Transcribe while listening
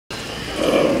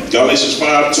Galatians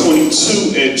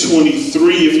 5:22 and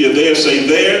 23. If you're there, say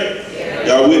there.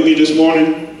 Y'all with me this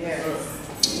morning?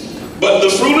 But the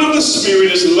fruit of the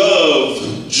Spirit is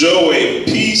love, joy,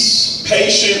 peace,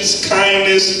 patience,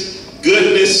 kindness,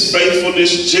 goodness,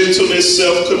 faithfulness, gentleness,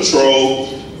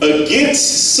 self-control.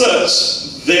 Against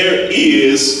such there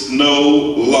is no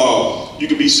law. You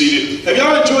can be seated. Have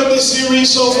y'all enjoyed this series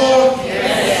so far?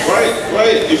 Yes.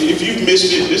 Right. If you've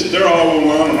missed it, they're all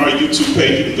online on our YouTube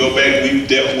page. You can go back. We've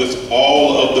dealt with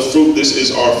all of the fruit. This is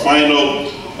our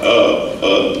final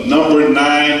number 9.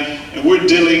 And we're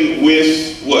dealing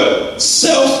with what?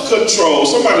 Self-control.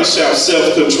 Somebody shout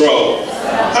self-control.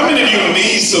 How many of you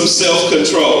need some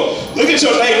self-control? Look at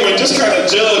your neighbor and just kind of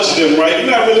judge them, right? You're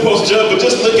not really supposed to judge, but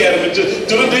just look at them. And just,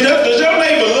 does your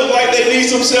neighbor look like they need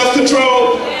some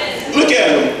self-control? Look at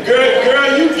them.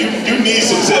 Girl, you need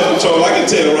some self-control. I can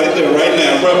tell right there, right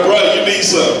now. Bro, you need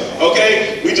some.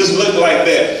 Okay? We just look like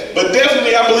that. But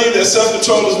definitely, I believe that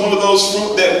self-control is one of those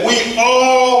fruit that we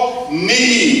all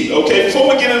need. Okay? Before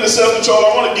we get into self-control,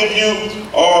 I want to give you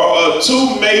our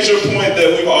 2 major points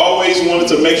that we've always wanted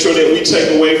to make sure that we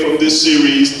take away from this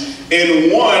series.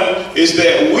 And one is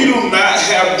that we do not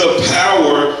have the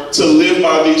power to live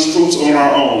by these fruits on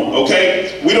our own,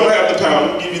 okay? We don't have the power.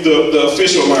 Let me give you the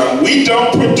official line. We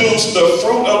don't produce the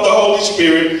fruit of the Holy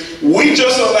Spirit. We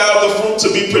just allow the fruit to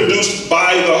be produced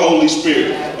by the Holy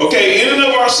Spirit, okay? In and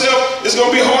of ourselves, it's going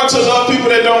to be hard to love people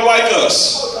that don't like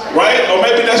us, right? Or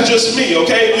maybe that's just me,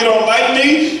 okay? If you don't like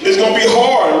me, it's going to be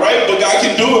hard, right? But I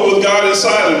can do it with God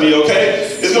inside of me,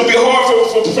 okay? It's going to be hard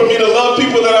for me to love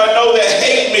people that I know that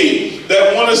hate me,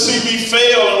 that want to see me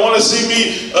fail and want to see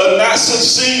me not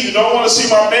succeed, don't want to see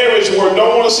my marriage work,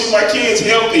 don't want to see my kids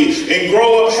healthy and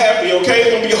grow up happy, okay?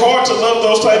 It's going to be hard to love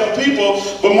those type of people,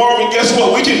 but Marvin, guess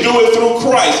what? We can do it through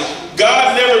Christ.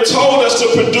 God never told us to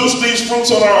produce these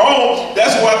fruits on our own.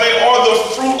 That's why they are the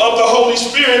fruit of the Holy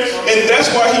Spirit, and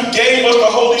that's why he gave us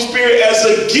the Holy Spirit as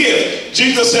a gift.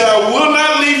 Jesus said, I will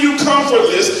not leave you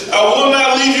comfortless. I will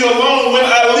not leave you alone. When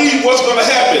I leave, what's going to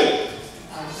happen?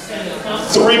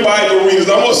 3 Bible readers.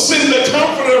 I'm going to send the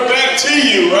comforter back to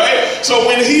you, right? So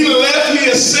when he left, he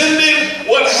ascended.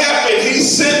 What happened? He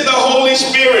sent the Holy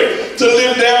Spirit to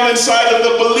live down inside of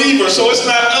the believer. So it's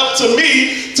not up to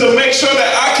me to make sure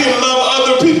that I can love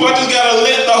other people. I just got to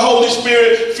let the Holy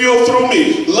Spirit feel through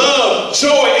me. Love,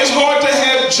 joy. It's hard to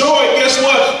have joy. Guess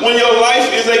what? When your life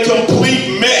is a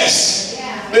complete mess.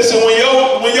 Listen, when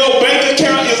your bank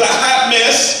account is a hot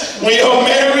mess, when your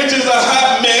marriage is a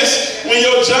hot mess, when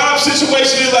your job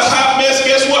situation is a hot mess,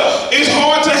 guess what? It's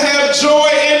hard to have joy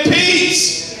and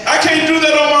peace. I can't do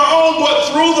that on my own,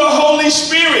 but through the Holy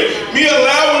Spirit, me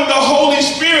allowing the Holy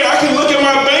Spirit, I can look at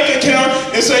my bank account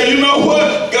and say, you know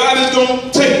what? God is going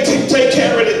to take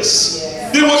care of this.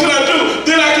 Then what can I do?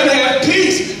 Then I can have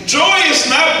peace. Joy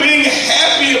is not being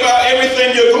happy about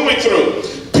everything you're going through.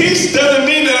 Peace doesn't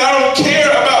mean that I don't care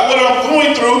about what I'm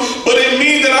going through, but it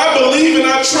means that I believe and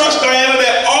I trust, Diana,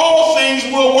 that all things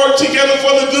will work together for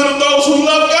the good of those who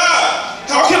love God.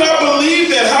 How can I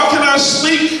believe that? How can I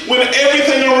sleep when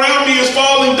everything around me is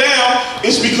falling down?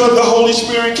 It's because the Holy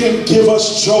Spirit can give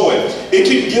us joy. It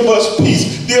can give us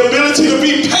peace. The ability to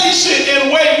be patient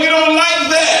and wait. We don't like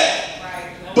that.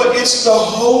 But it's the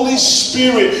Holy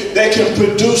Spirit that can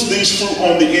produce these fruit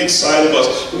on the inside of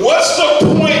us. What's the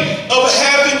point of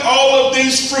having all of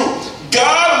these fruit?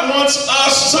 God wants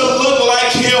us to look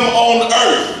like him on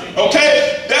earth.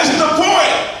 Okay? That's the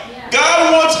point.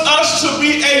 God wants us to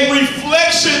be a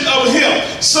reflection of him.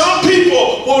 Some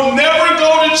people will never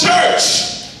go to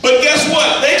church, but guess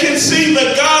what? They can see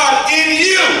the God in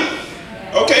you.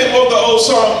 Okay, well, the old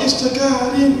song, it's the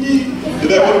God in me. Is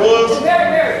that what it was?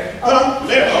 Huh? All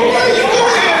right, you go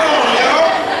ahead on,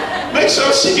 y'all. Make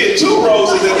sure she get 2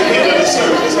 roses at the end of the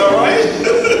service, all right?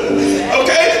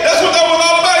 Okay, that's what that was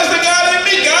all about. It's the God in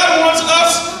me. God wants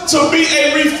us to be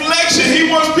a reflection. He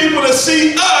wants people to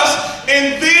see us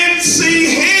and then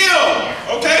see him,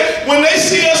 okay? When they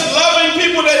see us loving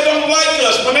people that don't like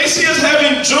us, when they see us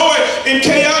having joy in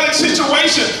chaotic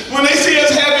situations, when they see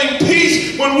us having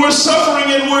peace, when we're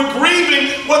suffering and we're grieving,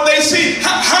 what they see,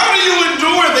 how do you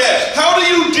endure that? How do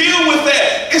you deal with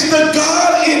that? It's the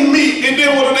God in me. And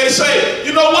then what do they say?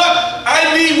 You know what?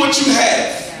 I need what you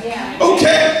have.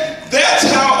 Okay? That's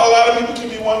how a lot of people can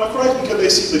be one of Christ, because they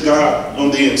see the God on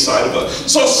the inside of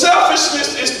us. So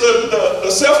selfishness is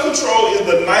the self-control is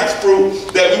the 9th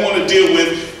fruit that we want to deal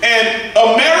with. And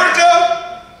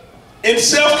America and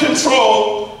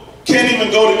self-control can't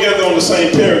even go together on the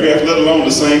same paragraph, let alone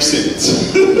the same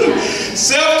sentence.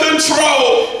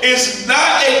 Self-control is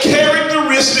not a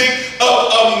characteristic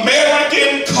of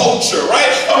American culture,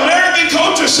 right? American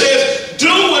culture says,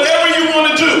 do whatever you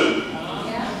want to do.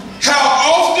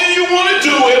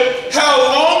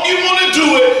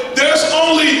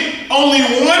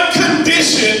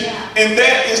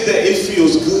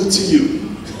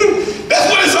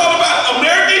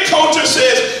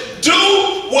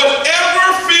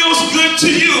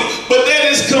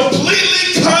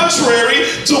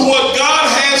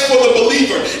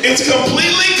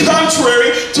 completely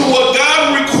contrary to what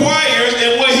God requires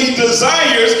and what he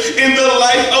desires in the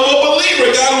life of a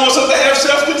believer. God wants us to have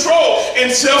self-control.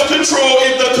 And self-control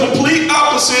is the complete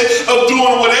opposite of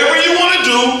doing whatever you want to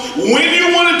do, when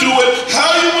you want to do it,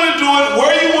 how you want to do it,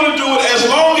 where you want to do it, as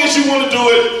long as you want to do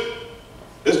it,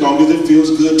 as long as it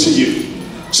feels good to you.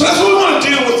 So that's what we want to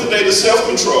deal with today, the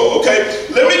self-control, okay?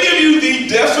 Let me give you the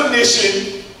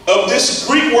definition of this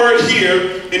Greek word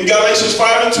here in Galatians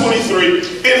 5 and 23.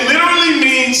 It literally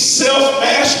means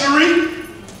self-mastery,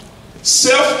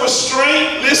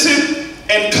 self-restraint, listen,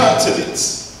 and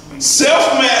continence.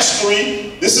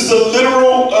 Self-mastery, this is the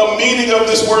literal meaning of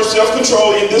this word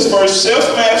self-control in this verse,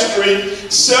 self-mastery,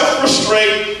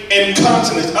 self-restraint, and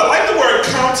continence. I like the word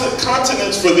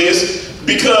continence for this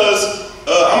because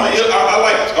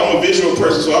I'm a visual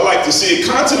person, so I like to see it.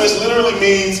 Continence literally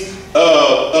means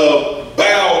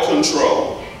bowel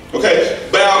control. Okay,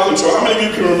 bowel control. How many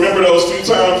of you can remember those few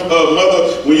times,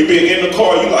 mother, when you been in the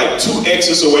car, you like 2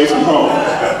 exits away from home?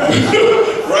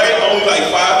 Right? Only like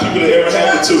 5 people that ever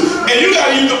happened to. And you got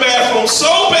to use the bathroom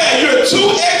so bad, you're 2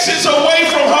 exits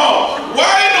away from home. Why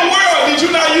in the world did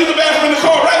you not use the bathroom in the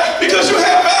car, right? Because you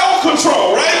have bowel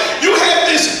control, right? You had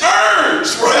this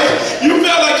urge, right? You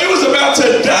felt like you was about to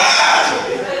die.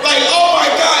 Like, oh my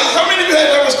God, how many of you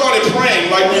have ever started praying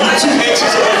like when you're 2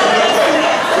 exits away from your prayer?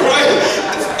 Right?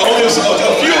 Only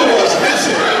a few of us,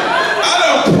 listen. I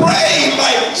done prayed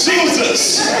like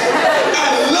Jesus.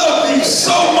 I love you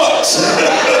so much.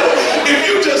 If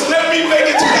you just let me make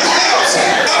it to the house,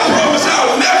 I promise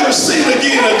I'll never sin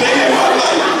again a day in my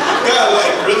life. God,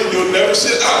 like, really, you'll never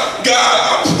sin? God,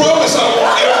 I promise I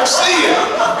won't ever sin.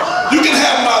 You can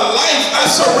have my life. I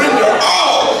surrender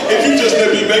all if you just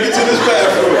let me make it to this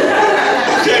bathroom.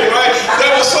 Okay, right?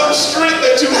 That was some strength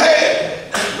that you had.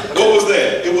 What was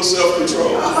that? It was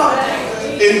self-control.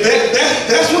 And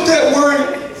that's what that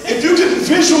word, if you can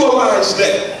visualize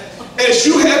that, as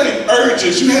you having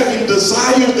urges, you having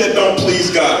desires that don't please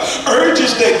God,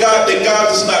 urges that God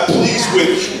is not pleased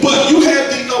with, but you have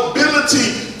the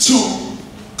ability to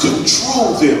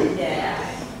control them.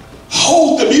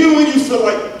 Hold them, even when you feel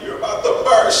like you're about to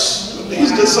burst with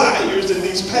these desires and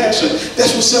these passions.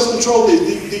 That's what self-control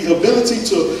is, the ability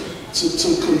to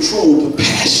control the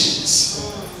passions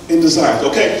and desires.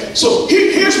 Okay, so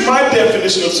here's my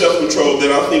definition of self-control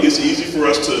that I think is easy for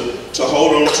us to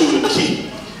hold on to and keep.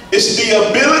 It's the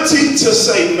ability to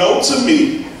say no to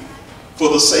me for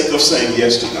the sake of saying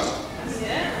yes to God.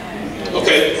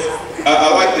 Okay,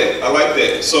 I like that. I like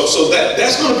that. So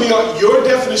that's going to be your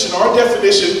definition, our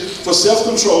definition for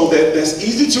self-control. That's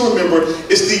easy to remember.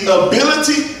 It's the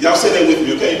ability. Y'all say that with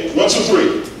me, okay? 1, 2,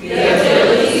 3. The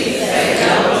ability to say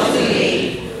no to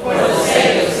me for the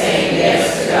sake of saying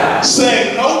yes to God.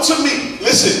 Saying no to me.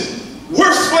 Listen,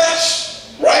 we're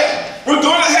flesh, right? We're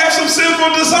going to have some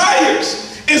sinful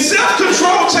desires. In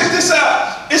self-control, check this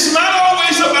out. It's not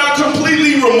always about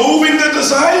completely removing the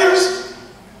desires.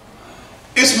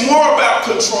 It's more about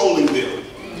controlling them.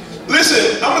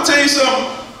 Listen, I'm going to tell you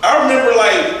something. I remember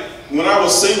like when I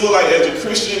was single, like as a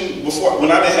Christian, before,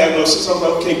 when I didn't have no sense, I was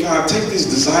like, okay, God, take this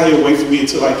desire away from me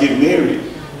until I get married.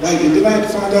 Like, and then I had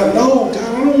to find out, no, God,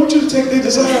 I don't want you to take that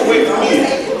desire away from me.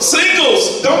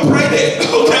 Singles, don't pray that,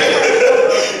 okay?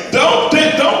 Don't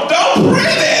pray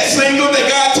that, single, that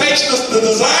God takes the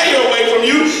desire away from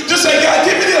you. Just say, God,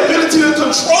 give me the ability to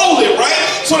control it, right?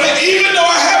 So that even though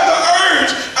I have the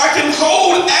urge, I can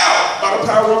hold out by the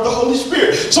power of the Holy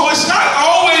Spirit. So it's not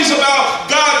always about,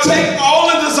 God, take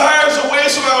all the desires away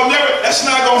so I'll never, that's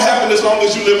not going to happen as long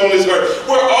as you live on this earth.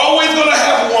 We're always going to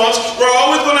have wants. We're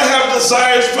always going to have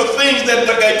desires for things that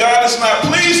God is not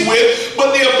pleased with,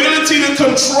 but the ability to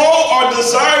control our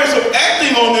desires of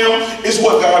acting on them is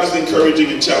what God is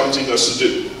encouraging and challenging us to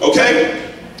do,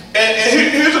 okay? And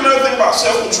here's another thing about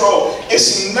self-control.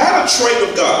 It's not a trait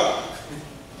of God.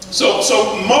 So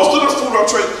most of the fruit are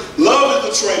traits. Love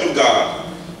is the trait of God.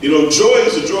 You know, joy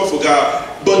is the joy for God.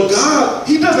 But God,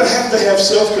 he doesn't have to have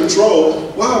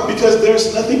self-control. Why? Because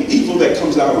there's nothing evil that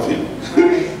comes out of him.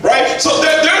 Right? So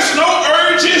there's no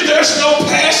urges, there's no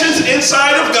passions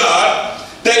inside of God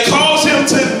that cause him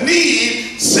to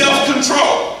need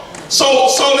self-control. So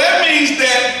that means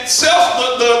that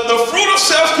the fruit of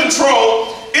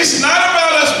self-control, it's not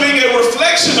about us being a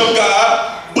reflection of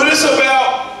God, but it's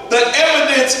about the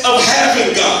evidence of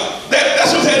having God.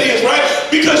 That's what that is, right?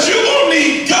 Because you're going to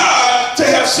need God to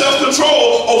have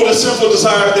self-control over the sinful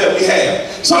desires that we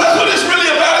have. So that's what it's really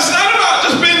about. It's not about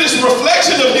just being this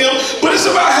reflection of him, but it's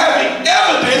about having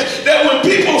evidence that when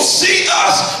people see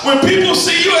us, when people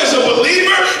see you as a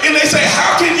believer, and they say,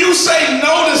 how can you say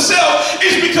no to self?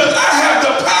 It's because I have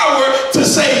the power to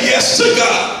say yes to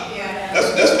God.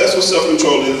 That's what what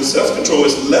self-control is. Self-control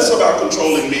is less about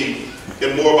controlling me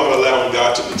and more about allowing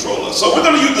God to control us. So we're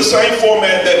going to use the same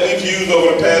format that we've used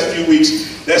over the past few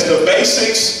weeks. That's the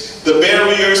basics, the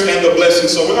barriers, and the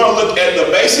blessings. So we're going to look at the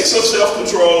basics of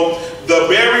self-control, the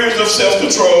barriers of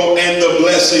self-control, and the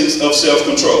blessings of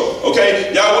self-control.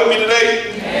 Okay? Y'all with me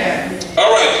today? Yeah. All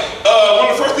right. One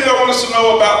of the first things I want us to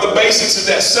know about the basics is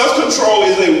that self-control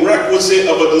is a requisite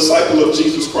of a disciple of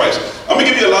Jesus Christ. I'm going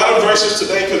to give you a lot of verses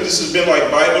today because this has been like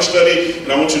Bible study,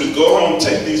 and I want you to go home and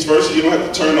take these verses. You don't have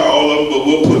to turn to all of them, but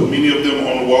we'll put many of them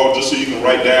on the wall just so you can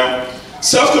write down.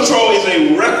 Self-control is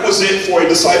a requisite for a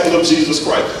disciple of Jesus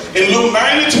Christ. In Luke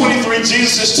 9:23,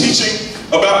 Jesus is teaching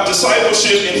about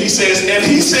discipleship, and he says, and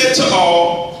he said to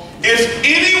all, if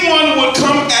anyone would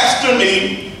come after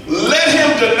me, let him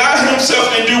deny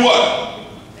himself and do what?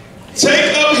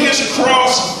 Take up his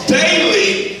cross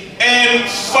daily and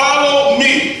follow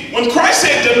me. When Christ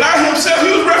said deny himself,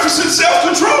 he was referencing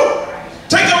self-control.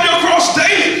 Take up your cross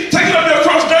daily. Taking up your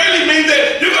cross daily means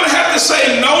that you're going to have to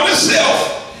say no to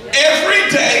self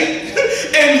every day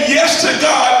and yes to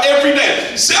God every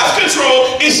day.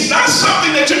 Self-control is not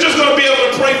something that you're just going to be able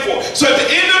to pray for. So at the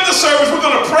end of the service, we're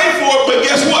going to pray for it, but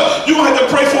guess what? You're going to have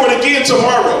to pray for it again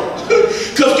tomorrow.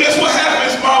 Because guess what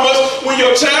happens, mamas? When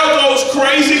your child goes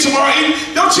crazy tomorrow evening,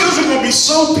 your children are going to be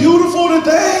so beautiful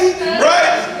today,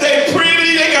 right? They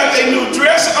pretty, they got their new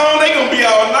dress on, they going to be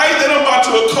all nice. They done bought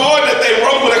you a card that they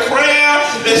wrote with a crayon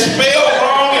that spelled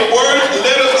wrong and words,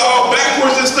 letters all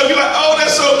backwards and stuff. You're like, oh,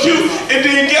 that's so cute. And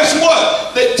then guess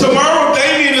what? Tomorrow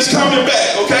Damien is coming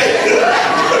back, okay?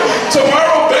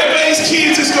 Tomorrow Bebe's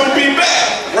kids is going to be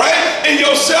back, right? And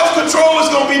your self-control is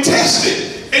going to be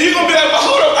tested. And you're going to be like, well,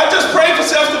 hold up, I just prayed for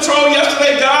self-control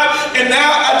yesterday, God, and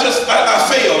now I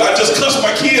failed. I just cussed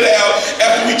my kid out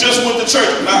after we just went to church.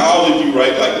 Not all of you,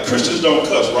 right? Like the Christians don't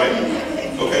cuss, right?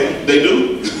 Okay, they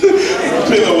do?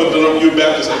 Depending on what you're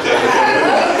Baptist, okay.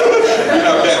 You're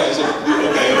not Baptist,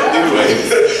 okay, anyway.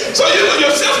 So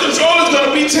your self-control is going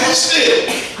to be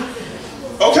tested,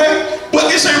 okay?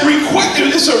 But it's a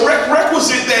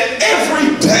requisite that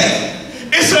every day,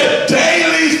 it's a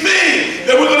daily thing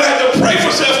that we're going to have to pray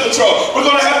for self-control. We're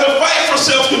going to have to fight for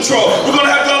self-control. We're going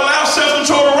to have to allow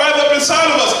self-control to rise up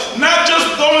inside of us. Not just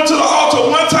going to the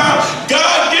altar one time,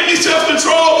 God, give me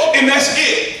self-control, and that's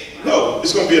it. No,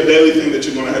 it's going to be a daily thing that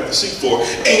you're going to have to seek for.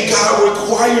 And God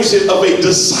requires it of a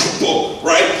disciple,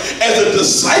 right? As a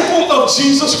disciple of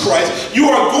Jesus Christ,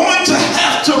 you are going to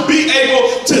have to be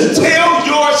able to tell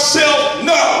yourself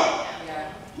no.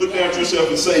 Look down at yourself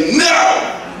and say,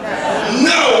 no.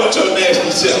 No, with your nasty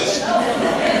self.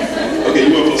 Okay,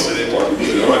 you weren't supposed to say that part.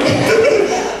 All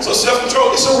right. So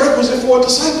self-control is a requisite for a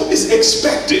disciple. It's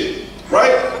expected,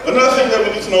 right? Another thing that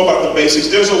we need to know about the basics,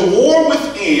 there's a war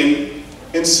within,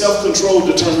 and self-control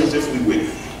determines if we win.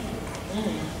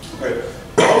 Right?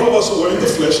 All of us who are in the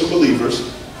flesh and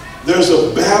believers, there's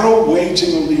a battle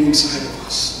waging on the inside of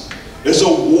us. There's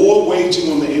a war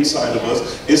waging on the inside of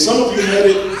us. And some of you had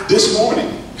it this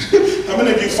morning. How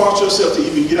many of you fought yourself to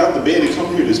even get out of bed and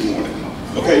come here this morning?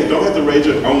 Okay, you don't have to raise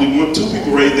your, only two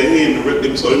people raised their hand,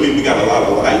 so it means we got a lot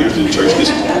of liars in church this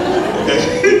morning.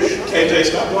 Okay?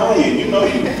 KJ, stop lying. You know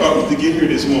you fought to get here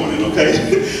this morning, okay?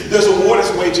 There's a war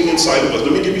that's waging inside of us.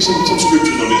 Let me give you some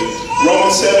scriptures on this.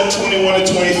 Romans 7:21 and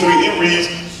 23, it reads,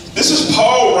 this is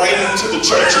Paul writing to the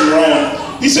church in Rome.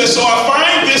 He says, so I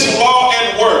find this law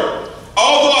at work.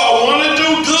 Although I want to do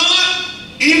good,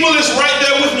 evil is right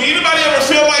there with me. Anybody ever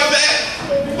feel like that?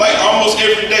 Like almost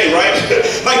every day, right?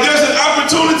 Like there's an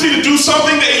opportunity to do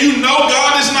something that you know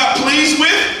God is not pleased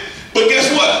with. But guess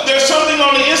what? There's something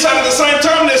on the inside at the same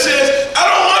time that says, I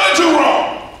don't want to do wrong.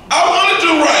 I want to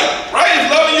do right. Right?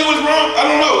 If loving you is wrong, I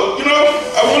don't know. You know,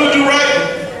 I want to do right.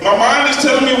 My mind is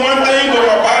telling me one thing, but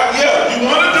my body, yeah, you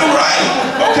want to do right.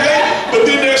 Okay? But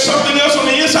then there's something else on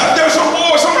the inside. There's a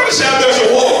war. Somebody shout, there's a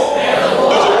war.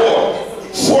 There's a war.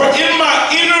 For in my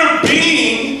inner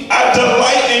being, I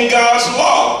delight in God's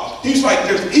law. He's like,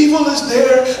 there's evil is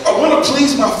there. I want to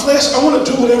please my flesh. I want to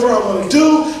do whatever I want to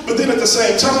do. But then at the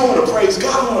same time, I want to praise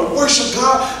God. I want to worship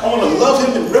God. I want to love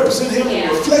him and represent him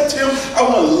and reflect him. I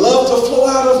want love to flow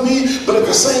out of me. But at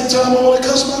the same time, I want to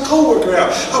cuss my coworker out.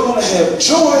 I want to have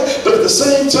joy. But at the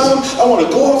same time, I want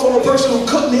to go off on a person who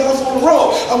cut me off on the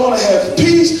road. I want to have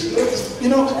peace.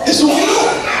 You know, it's a war.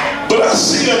 But I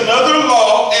see another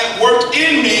law at work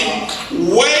in me,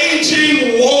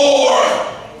 waging war.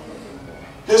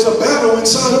 There's a battle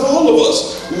inside of all of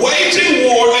us. Waging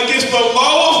war against the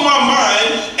law of my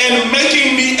mind and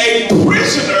making me a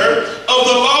prisoner of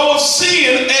the law of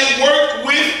sin at work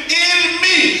within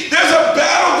me. There's a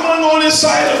battle going on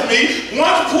inside of me.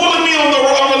 One's pulling me on the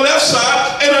left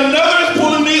side and another is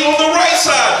pulling me on the right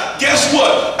side.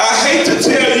 hate to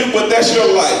tell you, but that's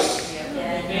your life.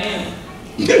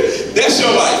 That's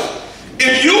your life.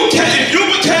 If you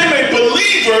became a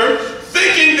believer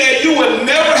thinking that you would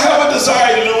never have a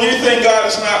desire to do anything God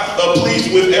is not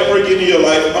pleased with ever again in your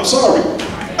life, I'm sorry.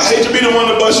 I hate to be the one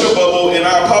to bust your bubble, and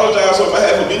I apologize on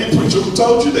behalf of any preacher who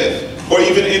told you that, or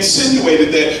even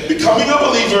insinuated that. Becoming a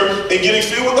believer and getting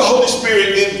filled with the Holy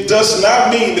Spirit, it does not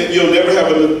mean that you'll never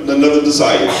have another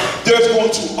desire. There's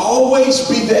going to always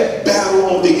be that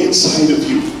battle on the inside of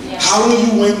you. How do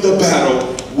you win the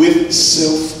battle? With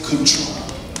self-control.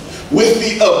 With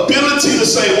the ability to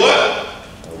say what?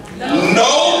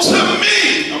 No to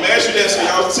me. I'm going to ask you that so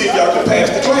y'all see if y'all can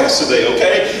pass the class today,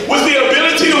 okay? With the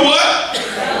ability to what?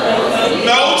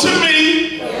 No to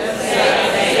me.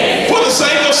 For the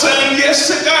sake of saying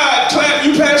yes to God. Clap,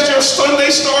 you passed your Sunday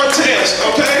Star test,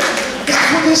 okay?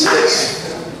 That's what this is.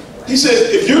 He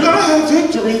says, if you're going to have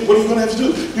victory, what are you going to have to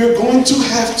do? You're going to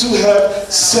have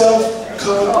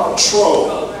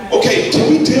self-control. Okay, can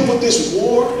we deal with this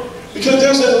war? Because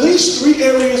there's at least 3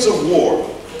 areas of war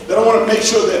that I want to make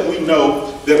sure that we know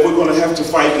that we're going to have to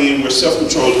fight in where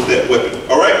self-control is that weapon.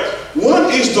 All right? One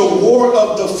is the war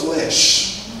of the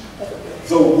flesh.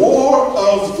 The war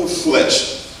of the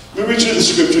flesh. Let me read you the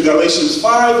scripture. Galatians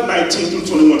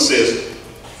 5:19-21 says,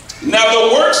 now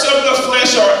the works of the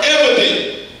flesh are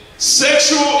evident: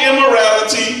 sexual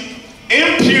immorality,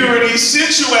 impurity,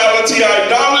 sensuality,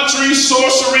 idolatry,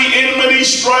 sorcery, enmity,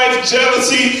 strife,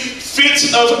 jealousy,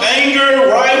 fits of anger,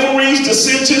 rivalries,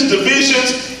 dissensions,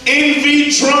 divisions,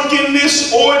 envy,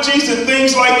 drunkenness, orgies, and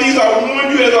things like these. I warn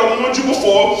you, as I warned you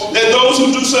before, that those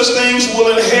who do such things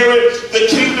will inherit the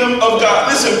kingdom of God.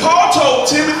 Listen, Paul told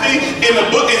Timothy in the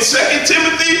book in 2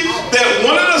 Timothy that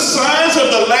one of the signs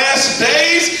of the last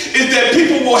days is that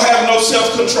people will have no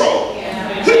self-control.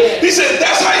 He said,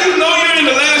 that's how you know you're in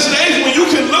the last days, when you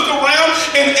can look around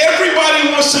and everybody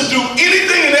wants to do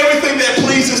anything and everything that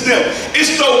pleases them.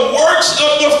 It's the works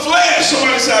of the flesh.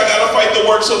 Somebody say, I got to fight the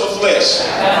works of the flesh.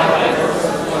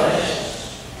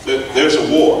 There's a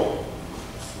war.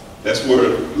 That's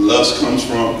where lust comes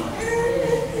from.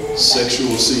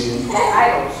 Sexual sin.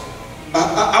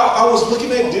 I was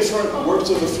looking at different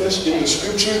works of the flesh in the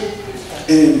scripture,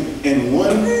 and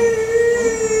one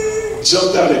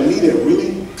jumped out at me that really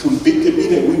convicted me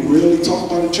that we rarely talk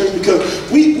about in church, because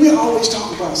we always talk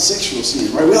about sexual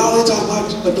sin, right? We always talk about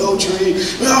adultery.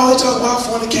 We always talk about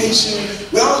fornication.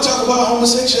 We always talk about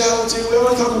homosexuality. We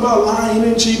always talk about lying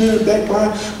and cheating and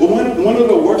backbiting. But one of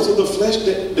the works of the flesh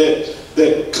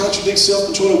that contradicts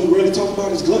self-control that we rarely talk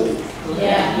about is gluttony.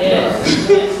 Yeah.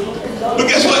 But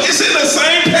guess what? It's in the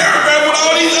same paragraph with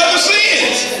all these other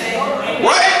sins,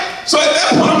 right? So at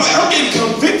that point, I'm getting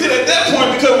convicted at that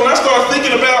point, because when I started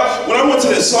thinking about, when I went to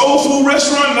that soul food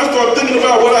restaurant and I started thinking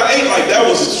about what I ate, like that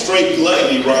was straight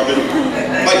gluttony, Robin.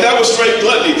 Like that was straight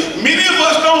gluttony. Many of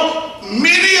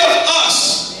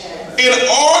us in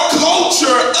our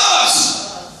culture,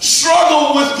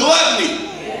 struggle with gluttony.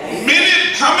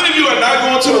 How many of you are not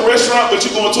going to the restaurant, but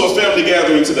you're going to a family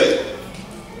gathering today?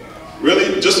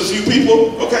 Really? Just a few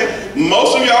people? Okay.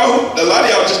 Most of y'all, a lot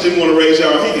of y'all just didn't want to raise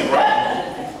y'all hand, right?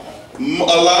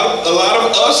 A lot of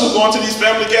us who go into these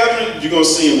family gatherings, you're going to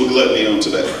see them with gluttony on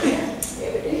today.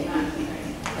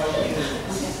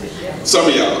 Some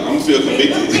of y'all, I'm going to feel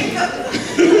convicted.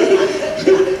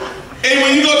 And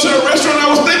when you go to a restaurant, I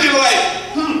was thinking like,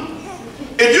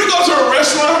 if you go to a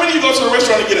restaurant, how many of you go to a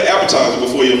restaurant and get an appetizer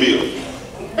before your meal?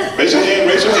 Raise your hand,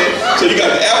 raise your hand. So you got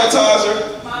the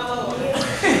appetizer,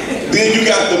 then you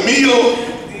got the meal,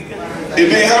 and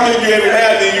then how many of you every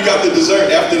now and then you got the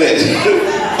dessert after that?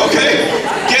 Okay?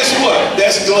 Guess what?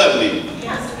 That's gluttony.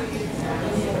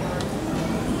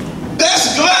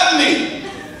 That's gluttony.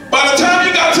 By the time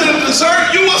you got to the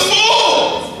dessert, you was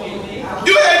full.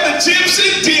 You had the chips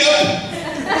and dip,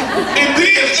 and then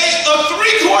ate a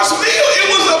 3-course meal. It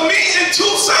was a meat and 2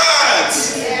 sides.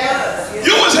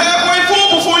 You was halfway full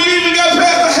before you even got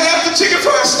past the half the chicken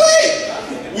fried steak.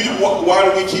 Why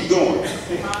do we keep going?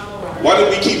 Why did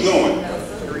we keep going?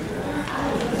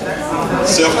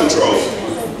 Self-control.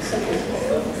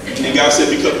 And God said,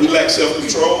 because we lack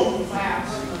self-control,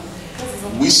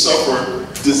 we suffer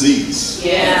disease.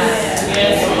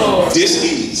 Yes.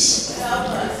 Dis-ease.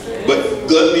 But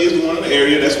gluttony is one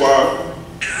area. That's why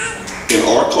in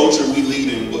our culture we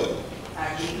lead in what?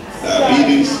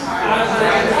 Diabetes,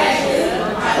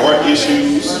 heart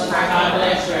issues,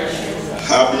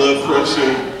 high blood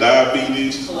pressure,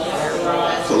 diabetes,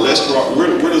 cholesterol.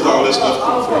 Where does all that stuff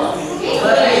come from?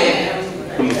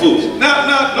 From the foods.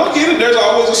 Now, don't get it. There's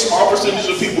always a small percentage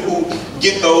of people who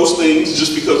get those things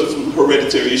just because of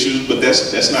hereditary issues, but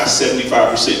that's not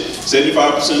 75%.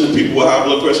 75% of the people with high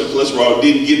blood pressure and cholesterol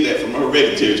didn't get that from a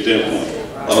hereditary standpoint.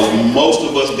 Most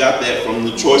of us got that from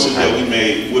the choices that we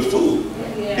made with food.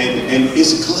 And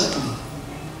it's gluttony.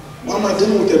 Why am I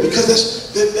dealing with that? Because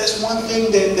that's one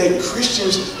thing that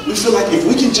Christians, we feel like if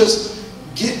we can just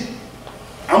get,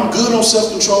 I'm good on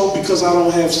self-control because I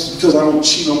don't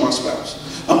cheat on my spouse.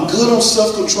 I'm good on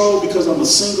self-control because I'm a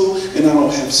single and I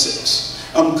don't have sex.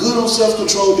 I'm good on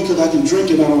self-control because I can drink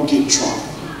and I don't get drunk.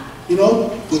 You know?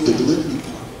 But the gluttony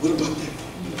part, what about that?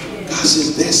 God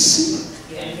says that's sin.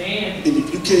 And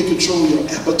if you can't control your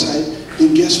appetite,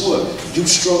 then guess what? You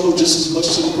struggle just as much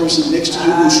as the person next to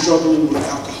you who's struggling with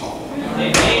alcohol.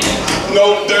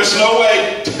 No, there's no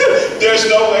way. There's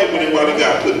no way when anybody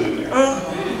God put it in there.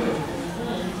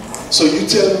 So you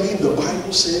telling me the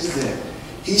Bible says that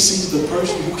he sees the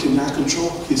person who cannot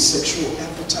control his sexual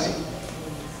appetite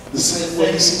the same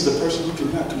way he sees the person who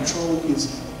cannot control his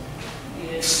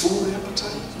food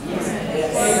appetite?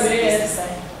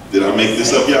 Did I make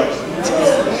this up, y'all?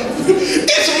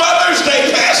 It's Mother's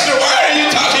Day, Pastor. Why are you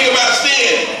talking about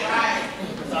sin?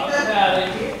 Talk about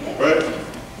it. Right?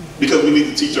 Because we need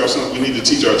to teach our sons, we need to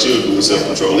teach our children what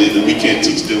self-control is, and we can't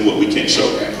teach them what we can't show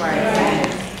them.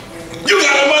 You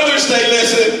got a Mother's Day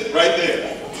lesson right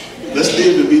there. Let's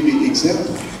live to be the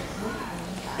example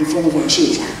in front of our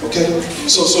children, okay?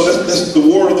 So that's the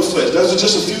war of the flesh. Those are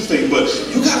just a few things, but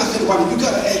you got to think about it. You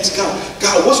got to ask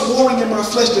God, what's warring in my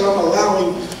flesh that I'm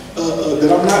allowing,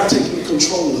 that I'm not taking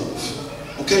control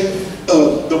of, okay?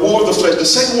 The war of the flesh. The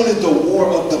second one is the war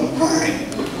of the mind.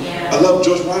 I love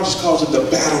George Rogers calls it the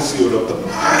battlefield of the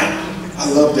mind. I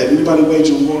love that. Anybody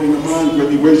waging war in the mind?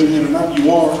 Whether you raise your hand or not,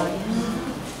 you are.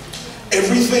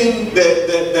 Everything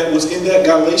that was in that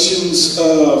Galatians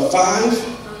 5,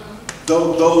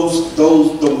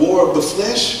 the war of the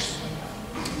flesh,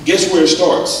 guess where it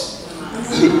starts?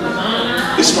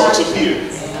 It starts up here.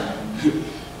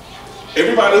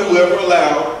 Everybody who ever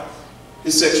allowed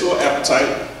his sexual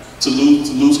appetite to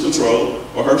lose control,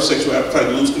 or her sexual appetite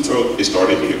to lose control, it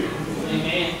started here.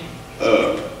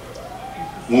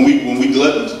 When we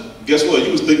gluttoned, guess what?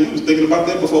 We was thinking about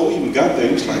that before we even got there.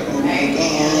 It was like, oh my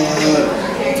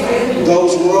God,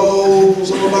 those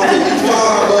rolls, I'm about to eat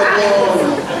 5 of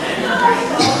them.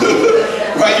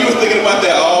 Right? You was thinking about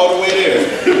that all the way there.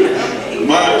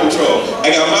 Mind control.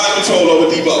 I got mind control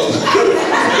over Debo.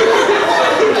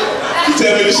 He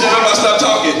tell me to shut up, I stop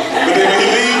talking. But then when he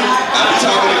leave, I be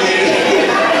talking again.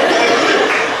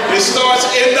 It starts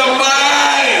in the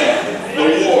mind. The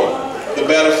war, the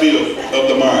battlefield of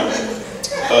the mind.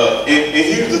 And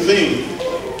here's the thing.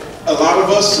 A lot of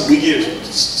us, we get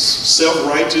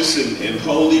self-righteous and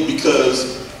holy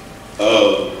because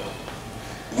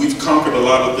we've conquered a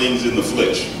lot of things in the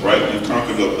flesh, right? We've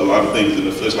conquered a lot of things in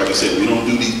the flesh. Like I said, we don't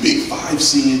do these big 5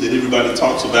 sins that everybody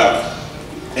talks about.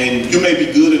 And you may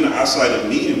be good in the eyesight of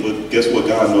men, but guess what?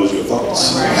 God knows your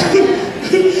thoughts.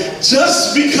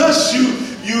 Just because you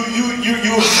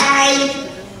hide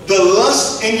the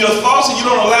lust in your thoughts and you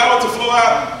don't allow it to flow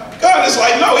out, God is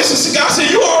like, no, God said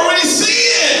you already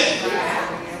sinned.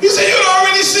 He said you had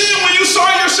already sinned when you saw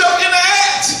yourself in the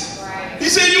act. He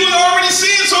said you had already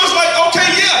sinned. So it's like, okay,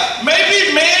 yeah,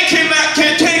 maybe man can't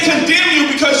condemn you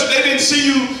because they didn't see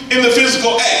you in the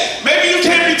physical act. Maybe you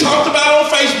can't be talked about on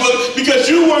Facebook because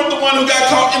you weren't the one who got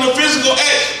caught in the physical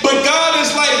act. But God is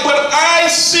like, but I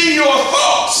see your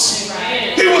thoughts.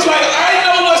 He was like, I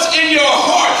know what's in your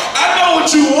heart. I know what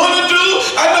you want to do.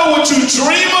 I know what you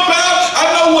dream about. I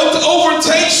know what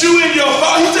overtakes you in your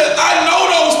thought. He said, I know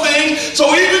those things. So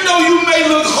even though you may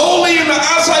look holy in the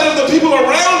eyesight of the people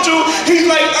around you, he's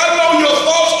like, I know your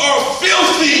thoughts are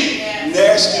filthy,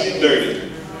 nasty, and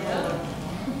dirty.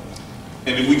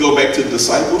 And if we go back to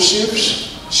discipleship,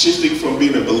 shifting from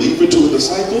being a believer to a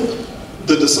disciple,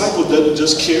 the disciple doesn't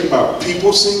just care about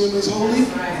people seeing them as holy,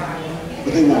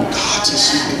 but they want God to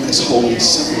see them as holy,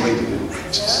 separated, and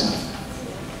righteous.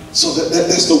 So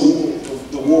that's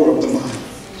the war of the mind.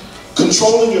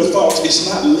 Controlling your thoughts is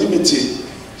not limited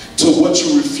to what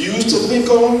you refuse to think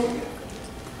on,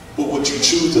 but what you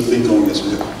choose to think on as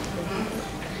well.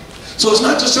 So it's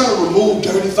not just trying to remove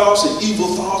dirty thoughts and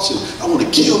evil thoughts and I want to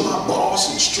kill my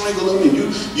boss and strangle him, and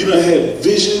you done had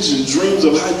visions and dreams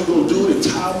of how you're going to do it and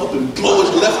tie him up and blow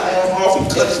his left arm off and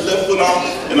cut his left foot off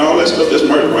and all that stuff. That's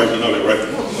murder, right? You know that, right?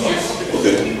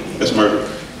 Okay, that's murder.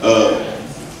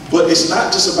 But it's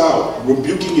not just about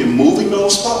rebuking and moving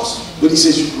those thoughts, but he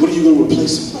says, what are you going to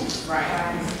replace them with?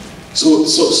 Right. So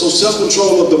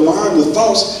self-control of the mind, the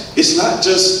thoughts, it's not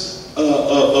just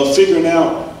figuring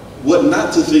out what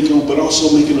not to think on, but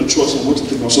also making a choice on what to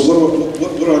think on. So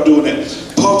what do I do in that?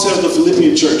 Paul tells the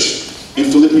Philippian church in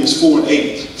Philippians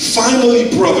 4:8, finally,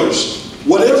 brothers,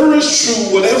 whatever is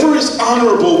true, whatever is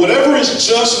honorable, whatever is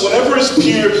just, whatever is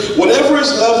pure, whatever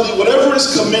is lovely, whatever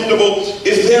is commendable,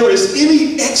 if there is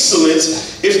any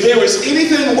excellence, if there is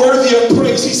anything worthy of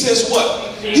praise, he says what?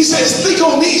 He says, think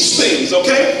on these things,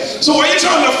 okay? So while you're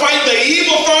trying to fight the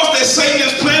evil thoughts that Satan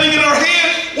is planting in our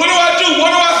head, what do I do? What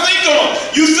do I think on?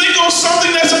 You think on something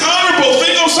that's honorable,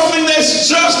 think on something that's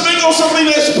just, think on something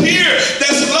that's pure,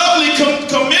 that's lovely,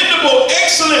 commendable,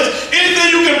 excellent,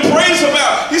 anything you can praise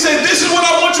about. He said, this is what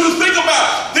I want you to think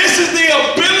about. This is the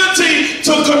ability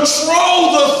to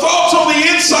control the thoughts on the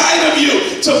inside of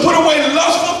you, to put away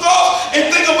lustful thoughts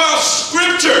and think about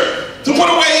scripture, to put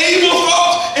away evil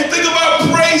thoughts and think about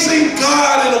praising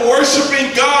God and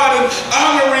worshiping God and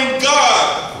honoring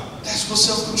God. That's what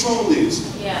self-control is.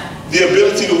 Yeah. The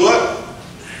ability to what?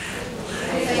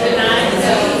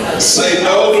 Say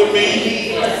no to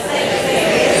me.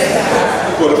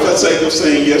 For the sake of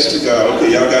saying yes to God. Okay,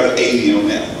 y'all got an 80 on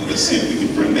that one. Let's see if we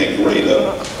can bring that grade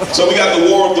up. So we got the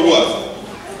war of the what?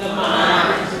 The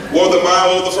mind. War of the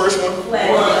mind, what was the first one?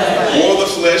 War of the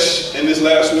flesh. And this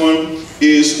last one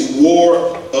is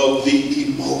war of the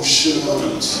emotions.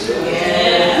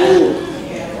 Yeah.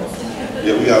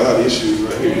 Yeah, we got a lot of issues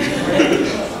right here.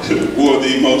 War of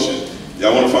the emotions.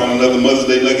 Y'all want to find another Mother's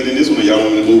Day nugget in this one, or y'all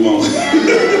want me to move on?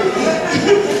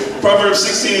 Proverbs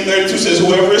 16:32 says,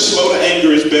 whoever is slow to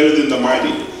anger is better than the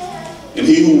mighty. And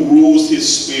he who rules his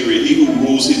spirit, he who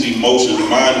rules his emotions,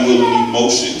 mind, will, and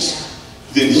emotions,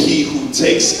 than he who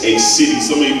takes a city.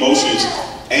 Some emotions,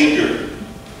 anger,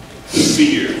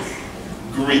 fear,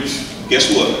 grief.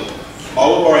 Guess what?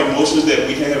 All of our emotions that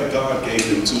we have, God gave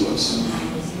them to us.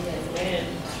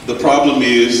 The problem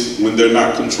is when they're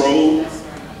not controlled,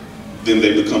 then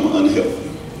they become unhealthy.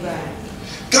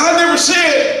 God never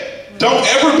said, don't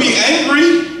ever be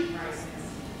angry.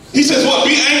 He says, what?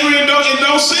 Be angry and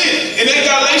don't sin. In that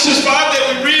Galatians 5 that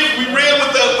we read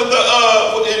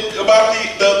about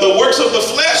the works of the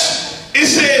flesh, it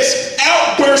says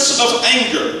outbursts of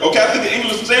anger. Okay, I think the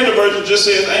English Standard Version just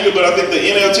says anger, but I think the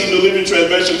NLT New Living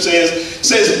Translation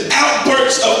says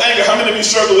outbursts of anger. How many of you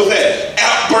struggle with that?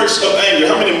 Outbursts of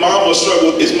anger. How many mamas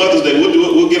struggle with? It's Mother's Day.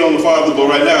 We'll get on the Father's, but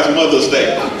right now it's Mother's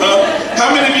Day.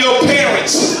 How many of your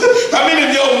parents, how many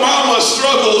of your mama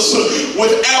struggles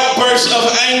with outbursts of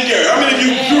anger? How many of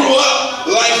you grew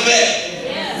up like that?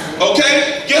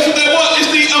 Okay? Guess what that was?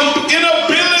 It's the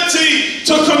inability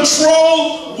to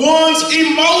control one's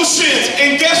emotions.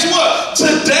 And guess what?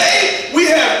 Today, we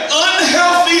have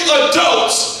unhealthy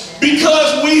adults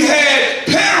because we had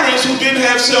parents who didn't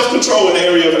have self-control in the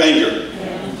area of anger.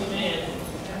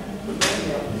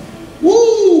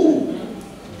 Woo!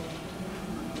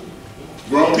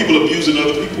 Grown people abusing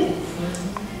other people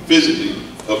physically,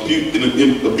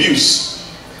 abuse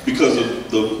because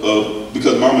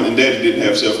because mama and daddy didn't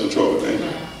have self-control in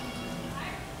anger.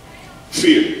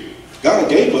 Fear. God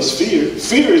gave us fear.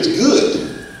 Fear is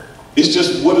good. It's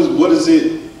just what is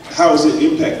it? How is it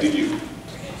impacting you?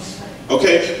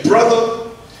 Okay, brother.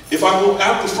 If I go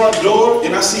out the front door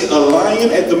and I see a lion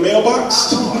at the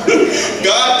mailbox,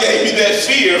 God gave me that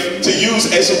fear to use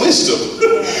as wisdom.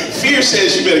 Fear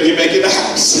says you better get back in the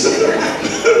house.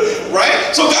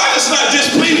 Right? So God is not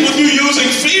displeased with you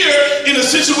using fear in a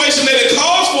situation that it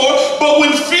calls for, but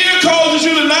when fear causes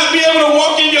you to not be able to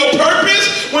walk in your purpose,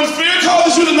 when fear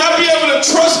causes you to not be able to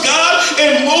trust God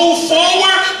and move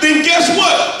forward, then guess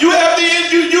what? You have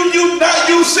you not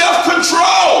use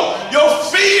self-control. Your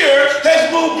fear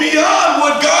has moved beyond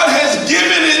what God has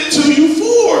given it to you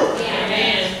for.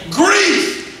 Amen.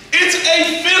 Grief. It's a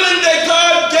feeling that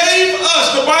God gave us.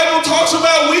 The Bible talks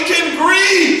about we can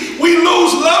grieve. We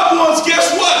lose loved ones.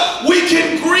 Guess what? We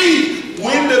can grieve.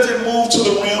 When does it move to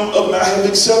the realm of not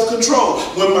having self-control?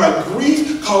 When my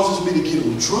grief causes me to get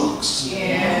on drugs.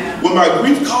 Yeah. When my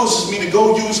grief causes me to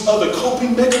go use other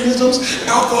coping mechanisms,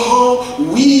 alcohol,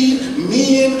 weed,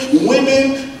 men,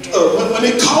 women. When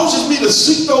it causes me to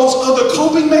seek those other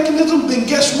coping mechanisms, then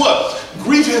guess what?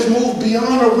 Grief has moved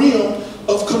beyond a realm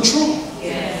of control.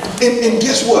 Yeah. And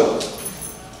guess what?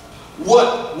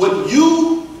 What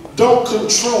you don't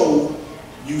control,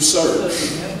 you serve.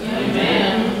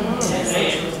 Amen.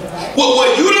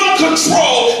 What you don't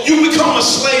control, you become a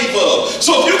slave of.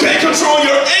 So if you can't control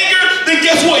your anger, then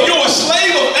guess what? You're a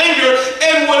slave of anger.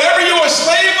 And whatever you're a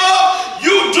slave of,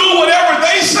 you do whatever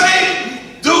they say,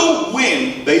 do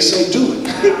when they say do it.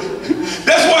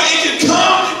 That's why it can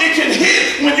come, it can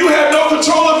hit when you have no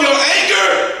control of your anger.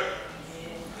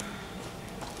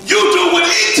 You do what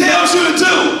he tells you to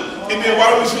do. And then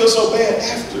why do we feel so bad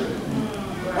after?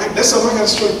 Right? That's something I got to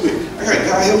struggle with. I got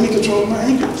God help me control my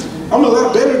anger. I'm a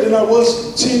lot better than I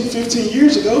was 10, 15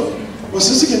 years ago. My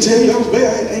sister can tell you I was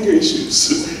bad. I had anger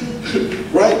issues,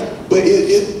 right? But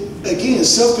again,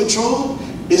 self-control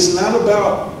is not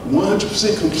about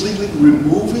 100% completely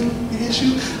removing the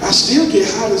issue. I still get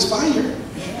hot as fire,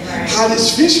 hot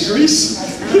as fish grease,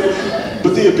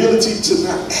 but the ability to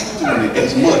not act on it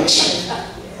as much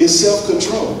is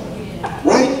self-control,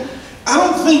 right? I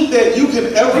don't think that you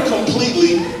can ever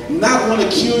completely not want to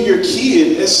kill your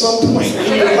kid at some point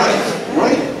in your life,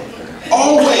 right?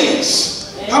 Always.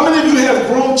 How many of you have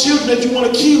grown children that you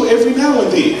want to kill every now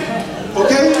and then?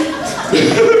 Okay?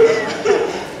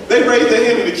 They raise their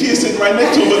hand and the kid sitting right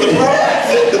next to them,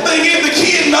 but the thing is the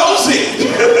kid knows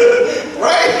it,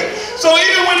 right? So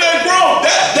even when they're grown,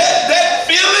 that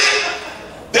feeling,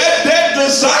 that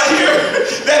desire,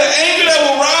 that anger that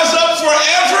will rise up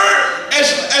forever,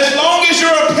 as long as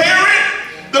you're a parent,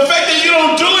 the fact that you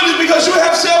don't do it is because you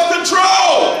have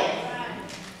self-control.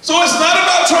 So it's not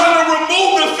about trying to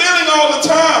remove the feeling all the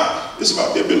time. It's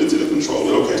about the ability to control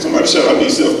it. Okay, somebody shout, I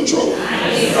need self-control. I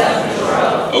need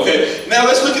self-control. Okay, now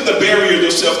let's look at the barriers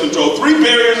of self-control. 3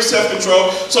 barriers of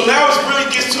self-control. So now it really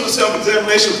gets to the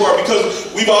self-examination part, because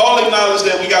we've all acknowledged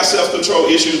that we got self-control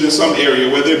issues in some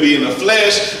area, whether it be in the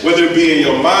flesh, whether it be in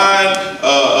your mind,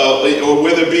 or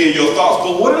whether it be in your thoughts.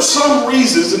 But what are some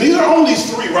reasons, and these are only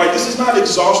 3, right? This is not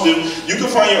exhaustive. You can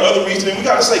find your other reasons, and we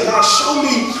got to say, God, show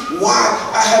me why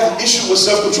I have an issue with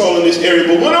self-control in this area.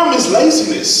 But one of them is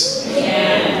laziness.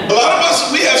 Yeah. A lot of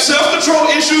us, we have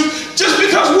self-control issues just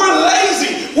because we're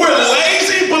lazy. We're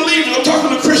lazy believers. I'm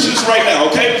talking to Christians right now,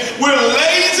 okay? We're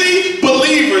lazy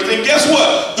believers. And guess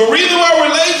what? The reason why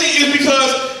we're lazy is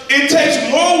because it takes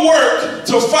more work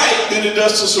to fight than it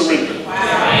does to surrender.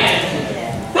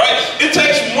 Wow. Right? It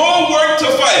takes more work to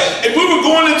fight. If we were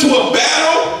going into a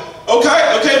battle,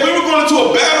 okay, we were going into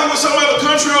a battle with some other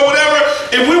country or whatever,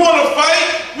 if we want to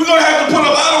fight, we're going to have to put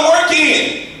a lot of work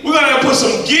in. We're going to have to put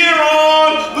some gear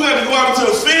on. We're going to go out into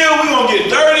the field. We're going to get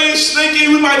dirty, stinky.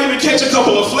 We might even catch a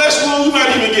couple of flesh wounds. We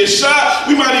might even get shot.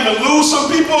 We might even lose some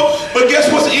people. But guess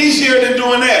what's easier than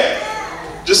doing that?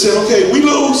 Just say, okay, we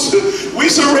lose. We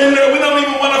surrender. We don't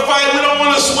even want to fight. We don't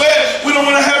want to sweat. We don't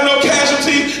want to have no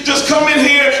casualty. Just come in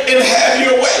here and have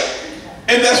your way.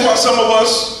 And that's why some of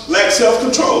us lack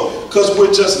self-control, because we're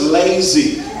just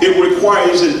lazy. It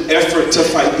requires an effort to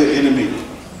fight the enemy.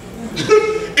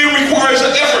 It requires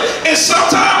an effort. And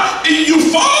sometimes you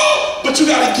fall, but you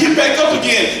got to get back up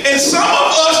again. And some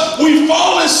of us, we've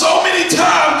fallen so many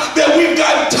times that we've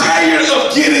gotten tired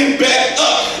of getting back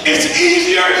up. It's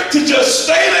easier to just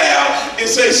stay down and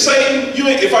say, Satan,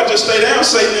 if I just stay down,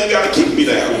 Satan ain't got to keep me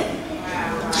down.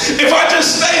 If I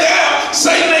just stay down,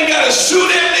 Satan ain't got to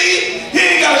shoot at me. He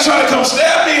ain't got to try to come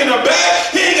stab me in the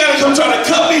back. He ain't got to come try to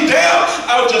cut me down.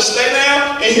 I'll just stay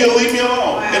down and he'll leave me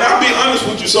alone. And I'll be honest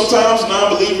with you, sometimes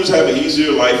non-believers have an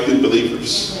easier life than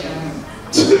believers.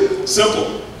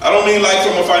 Simple. I don't mean like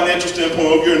from a financial standpoint,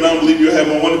 if you're a non-believer, you have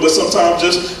more money, but sometimes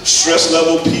just stress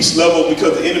level, peace level,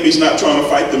 because the enemy's not trying to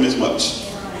fight them as much.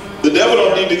 The devil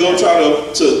don't need to go try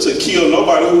to kill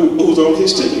nobody who's on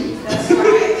his team.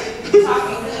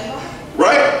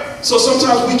 Right? So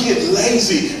sometimes we get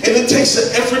lazy, and it takes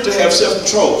an effort to have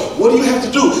self-control. What do you have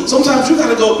to do? Sometimes you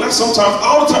got to go, not sometimes,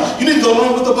 all the time. You need to go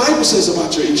learn what the Bible says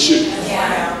about your issue.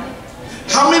 Yeah.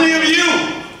 How many of you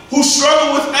who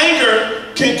struggle with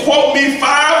anger can quote me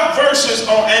 5 verses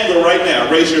on anger right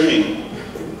now? Raise your hand.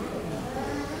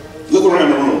 Look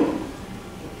around the room.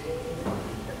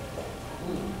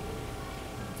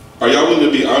 Are y'all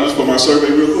willing to be honest for my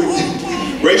survey real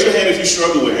quick? Raise your hand if you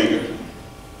struggle with anger.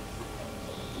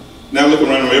 Now look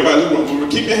around the room. Everybody look around the room.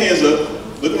 Keep your hands up.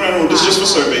 Look around the room. This is just for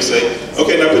survey's sake.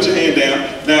 Okay, now put your hand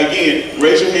down. Now again,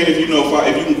 raise your hand if you know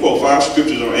if you can quote 5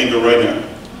 scriptures on anger right now.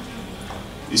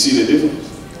 You see the difference?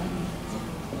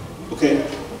 Okay.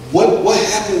 What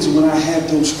happens when I have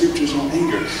those scriptures on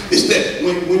anger? Is that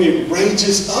when it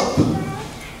rages up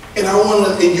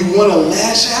and you want to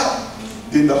lash out,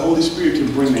 then the Holy Spirit can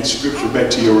bring that scripture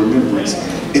back to your remembrance.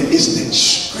 And it's that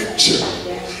scripture.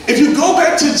 If you go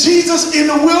back to Jesus in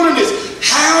the wilderness,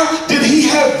 how did he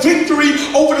have victory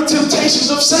over the temptations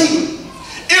of Satan?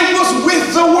 It was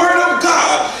with the word of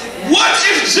God. What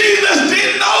if Jesus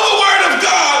didn't know the word of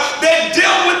God that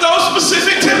dealt with those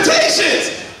specific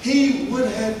temptations? He would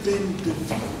have been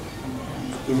defeated.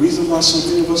 The reason why so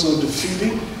many of us are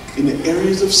defeated in the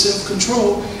areas of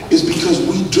self-control is because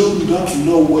we do not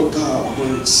know what God's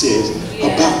word says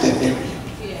about that area.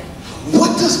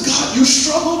 What does God, you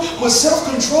struggle with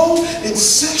self-control and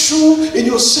in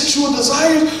your sexual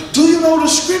desires? Do you know the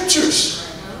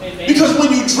scriptures? Because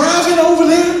when you're driving over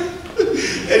there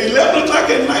At 11 o'clock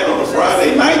at night on a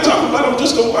Friday night talking about I'm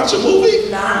just going to watch a movie?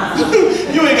 Nah.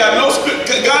 You ain't got no script.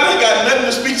 God ain't got nothing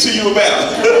to speak to you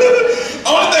about.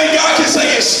 Only thing God can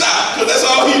say is stop, because that's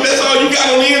all you got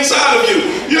on the inside of you.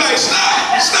 You're like,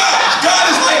 stop, stop. God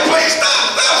is like, please stop,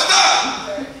 stop, stop.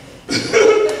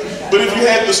 But if you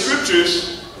had the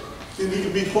scriptures, then he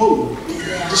could be quoting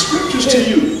the scriptures to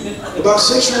you about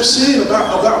sexual sin,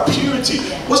 about purity.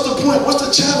 What's the point? What's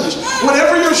the challenge?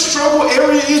 Whatever your struggle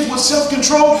area is with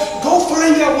self-control, go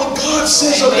find out what God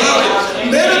says about it.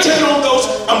 Meditate on those.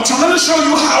 I'm trying to show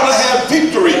you how to have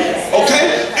victory.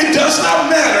 Okay? It does not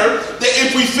matter that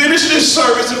if we finish this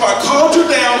service, if I called you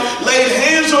down, laid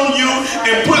hands on you,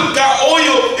 and got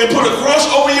oil and put a cross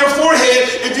over your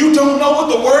forehead, if you don't know what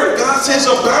the word of God says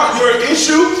about your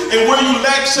issue and where you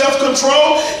lack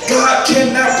self-control, God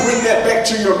cannot bring that back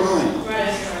to your mind.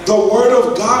 The word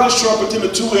of God is sharper than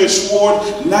a two-edged sword,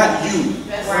 not you.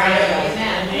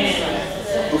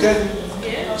 Okay?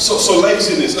 So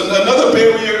laziness. Another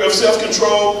barrier of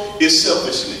self-control is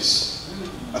selfishness.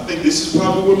 I think this is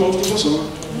probably where most of us are.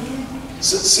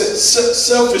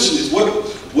 Selfishness.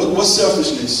 What's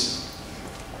selfishness?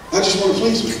 I just want to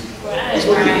please me. That's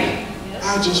what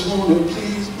I just want to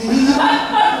please me.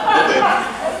 Okay.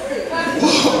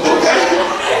 Okay.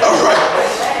 All right.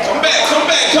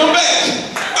 Come back.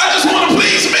 I just want to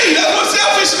please me. That's what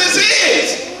selfishness is.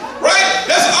 Right?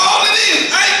 That's all it is.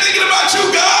 I ain't thinking about you,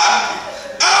 God.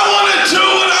 I want to do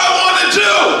what I want to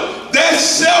do. That's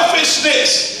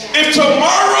selfishness. If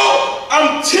tomorrow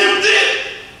I'm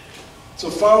tempted to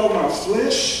follow my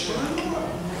flesh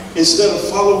instead of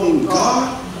following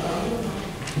God,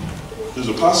 there's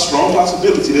a strong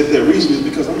possibility that that reason is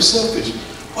because I'm selfish.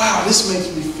 Wow, this makes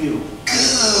me feel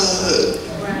good.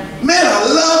 Man, I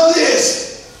love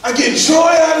this. I get joy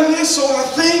out of this, so I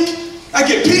think. I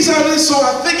get peace out of this, so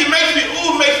I think. It makes me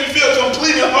feel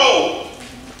complete and whole.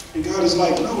 And God is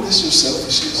like, no, that's your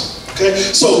selfishness. Okay?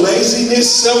 So laziness,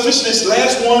 selfishness.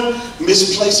 Last one,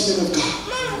 misplacement of God.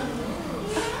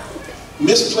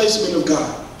 Misplacement of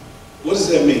God. What does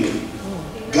that mean?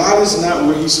 God is not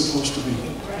where he's supposed to be.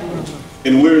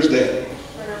 And where is that?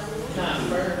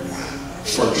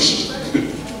 First.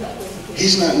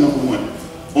 He's not number one.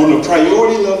 On the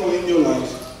priority level in your life,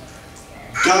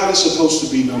 God is supposed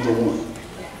to be number one.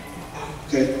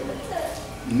 Okay?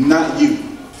 Not you.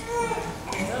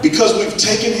 Because we've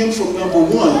taken him from number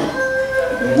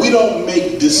one, we don't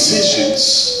make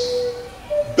decisions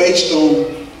based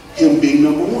on him being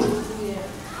number one.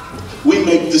 We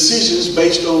make decisions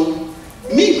based on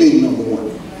me being number one.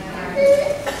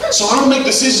 So I don't make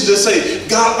decisions that say,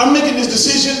 God, I'm making this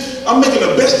decision. I'm making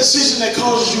the best decision that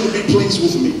causes you to be pleased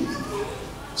with me.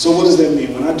 So what does that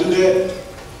mean? When I do that,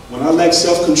 when I lack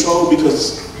self-control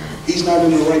because he's not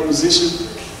in the right position,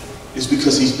 it's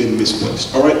because he's been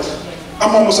misplaced. All right?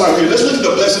 I'm almost out here. Let's look at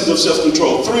the blessings of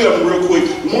self-control. 3 of them real quick.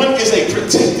 One is a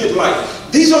protected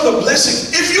life. These are the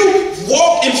blessings. If you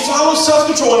walk and follow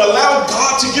self-control and allow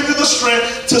God to give you the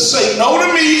strength to say no to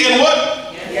me and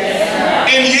what?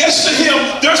 Yes. And yes to him,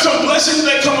 there's some blessings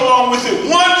that come along with it.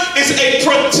 One is a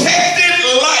protected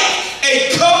life,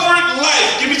 a covered life.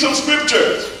 Give me some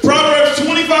scripture. Proverbs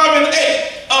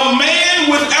 25:8. A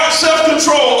man without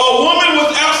self-control, a woman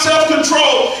without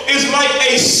self-control is like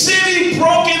a city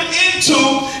broken into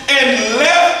and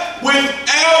left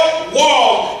without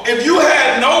walls. If you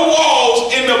had no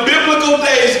walls in the biblical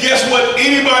days, guess what?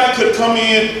 Anybody could come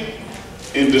in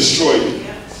and destroy you.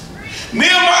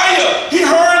 Nehemiah, he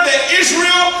heard that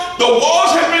Israel, the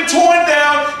walls had been torn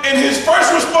down, and his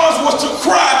first response was to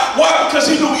cry. Why?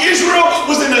 Because he knew Israel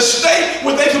was in a state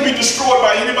where they could be destroyed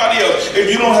by anybody else.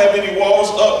 If you don't have any walls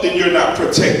up, then you're not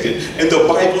protected. And the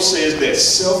Bible says that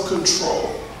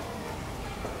self-control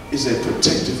is a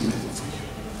protective method for you.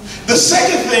 The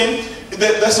second thing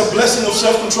that's a blessing of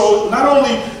self-control, not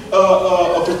only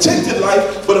a protected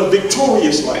life, but a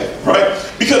victorious life, right?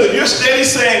 Because if you're steady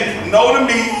saying no to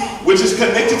me, which is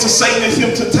connected to Satan and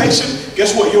his temptation,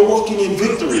 guess what? You're walking in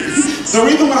victory. The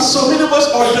reason why so many of us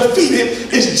are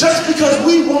defeated is just because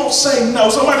we won't say no.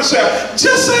 Somebody shout,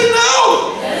 just say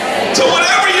no to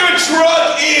whatever your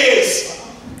drug is.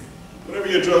 Whatever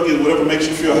your drug is, whatever makes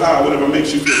you feel high, whatever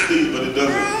makes you feel pleased, but it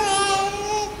doesn't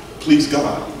please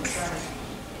God.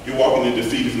 You're walking in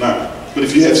defeat if not. But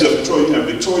if you have self-control, you have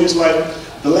a victorious life.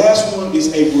 The last one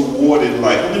is a rewarded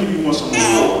life. How many of you want some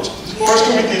rewards? 1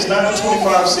 Corinthians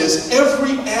 9:25 says,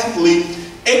 every athlete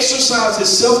exercises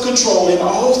self-control in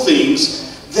all things.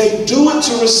 They do it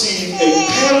to receive a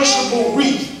perishable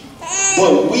wreath,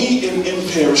 but we an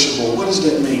imperishable. What does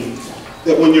that mean?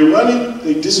 That when you're running,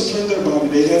 they discipline their body,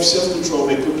 they have self-control,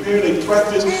 they prepare, they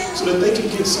practice so that they can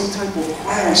get some type of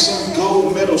crown, some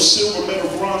gold medal, silver medal,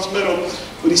 bronze medal.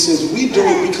 But he says, we do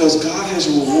it because God has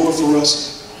a reward for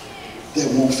us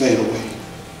that won't fade away.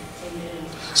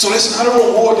 So that's not a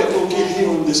reward that we'll get here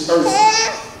on this earth,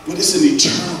 but it's an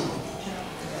eternal.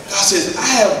 God says, I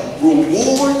have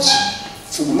rewards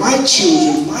for my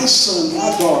children, my son,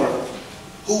 my daughter,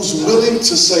 who's willing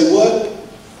to say what?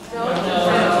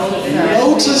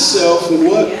 No to self and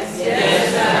what?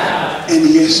 Yes, and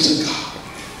yes to God.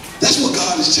 That's what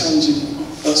God is challenging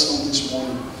us on this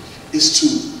morning, is to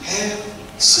have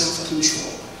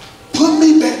self-control. Put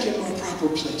me back in my proper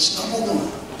place, number one.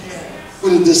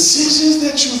 Where the decisions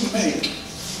that you make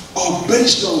are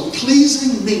based on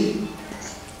pleasing me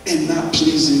and not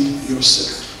pleasing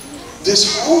yourself.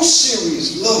 This whole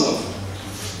series, love,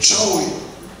 joy,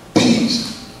 peace,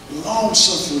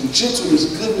 long-suffering,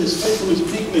 gentleness, goodness, faithfulness,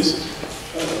 meekness,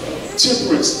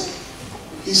 temperance.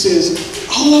 He says,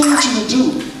 all I want you to do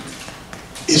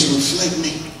is reflect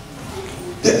me.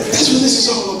 That's what this is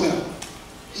all about.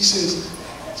 He says,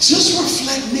 just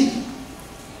reflect me.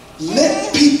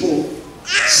 Let people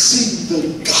see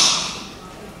the God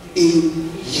in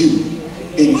you,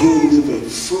 and you'll live a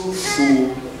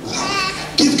fruitful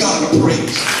life. Give God a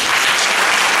praise.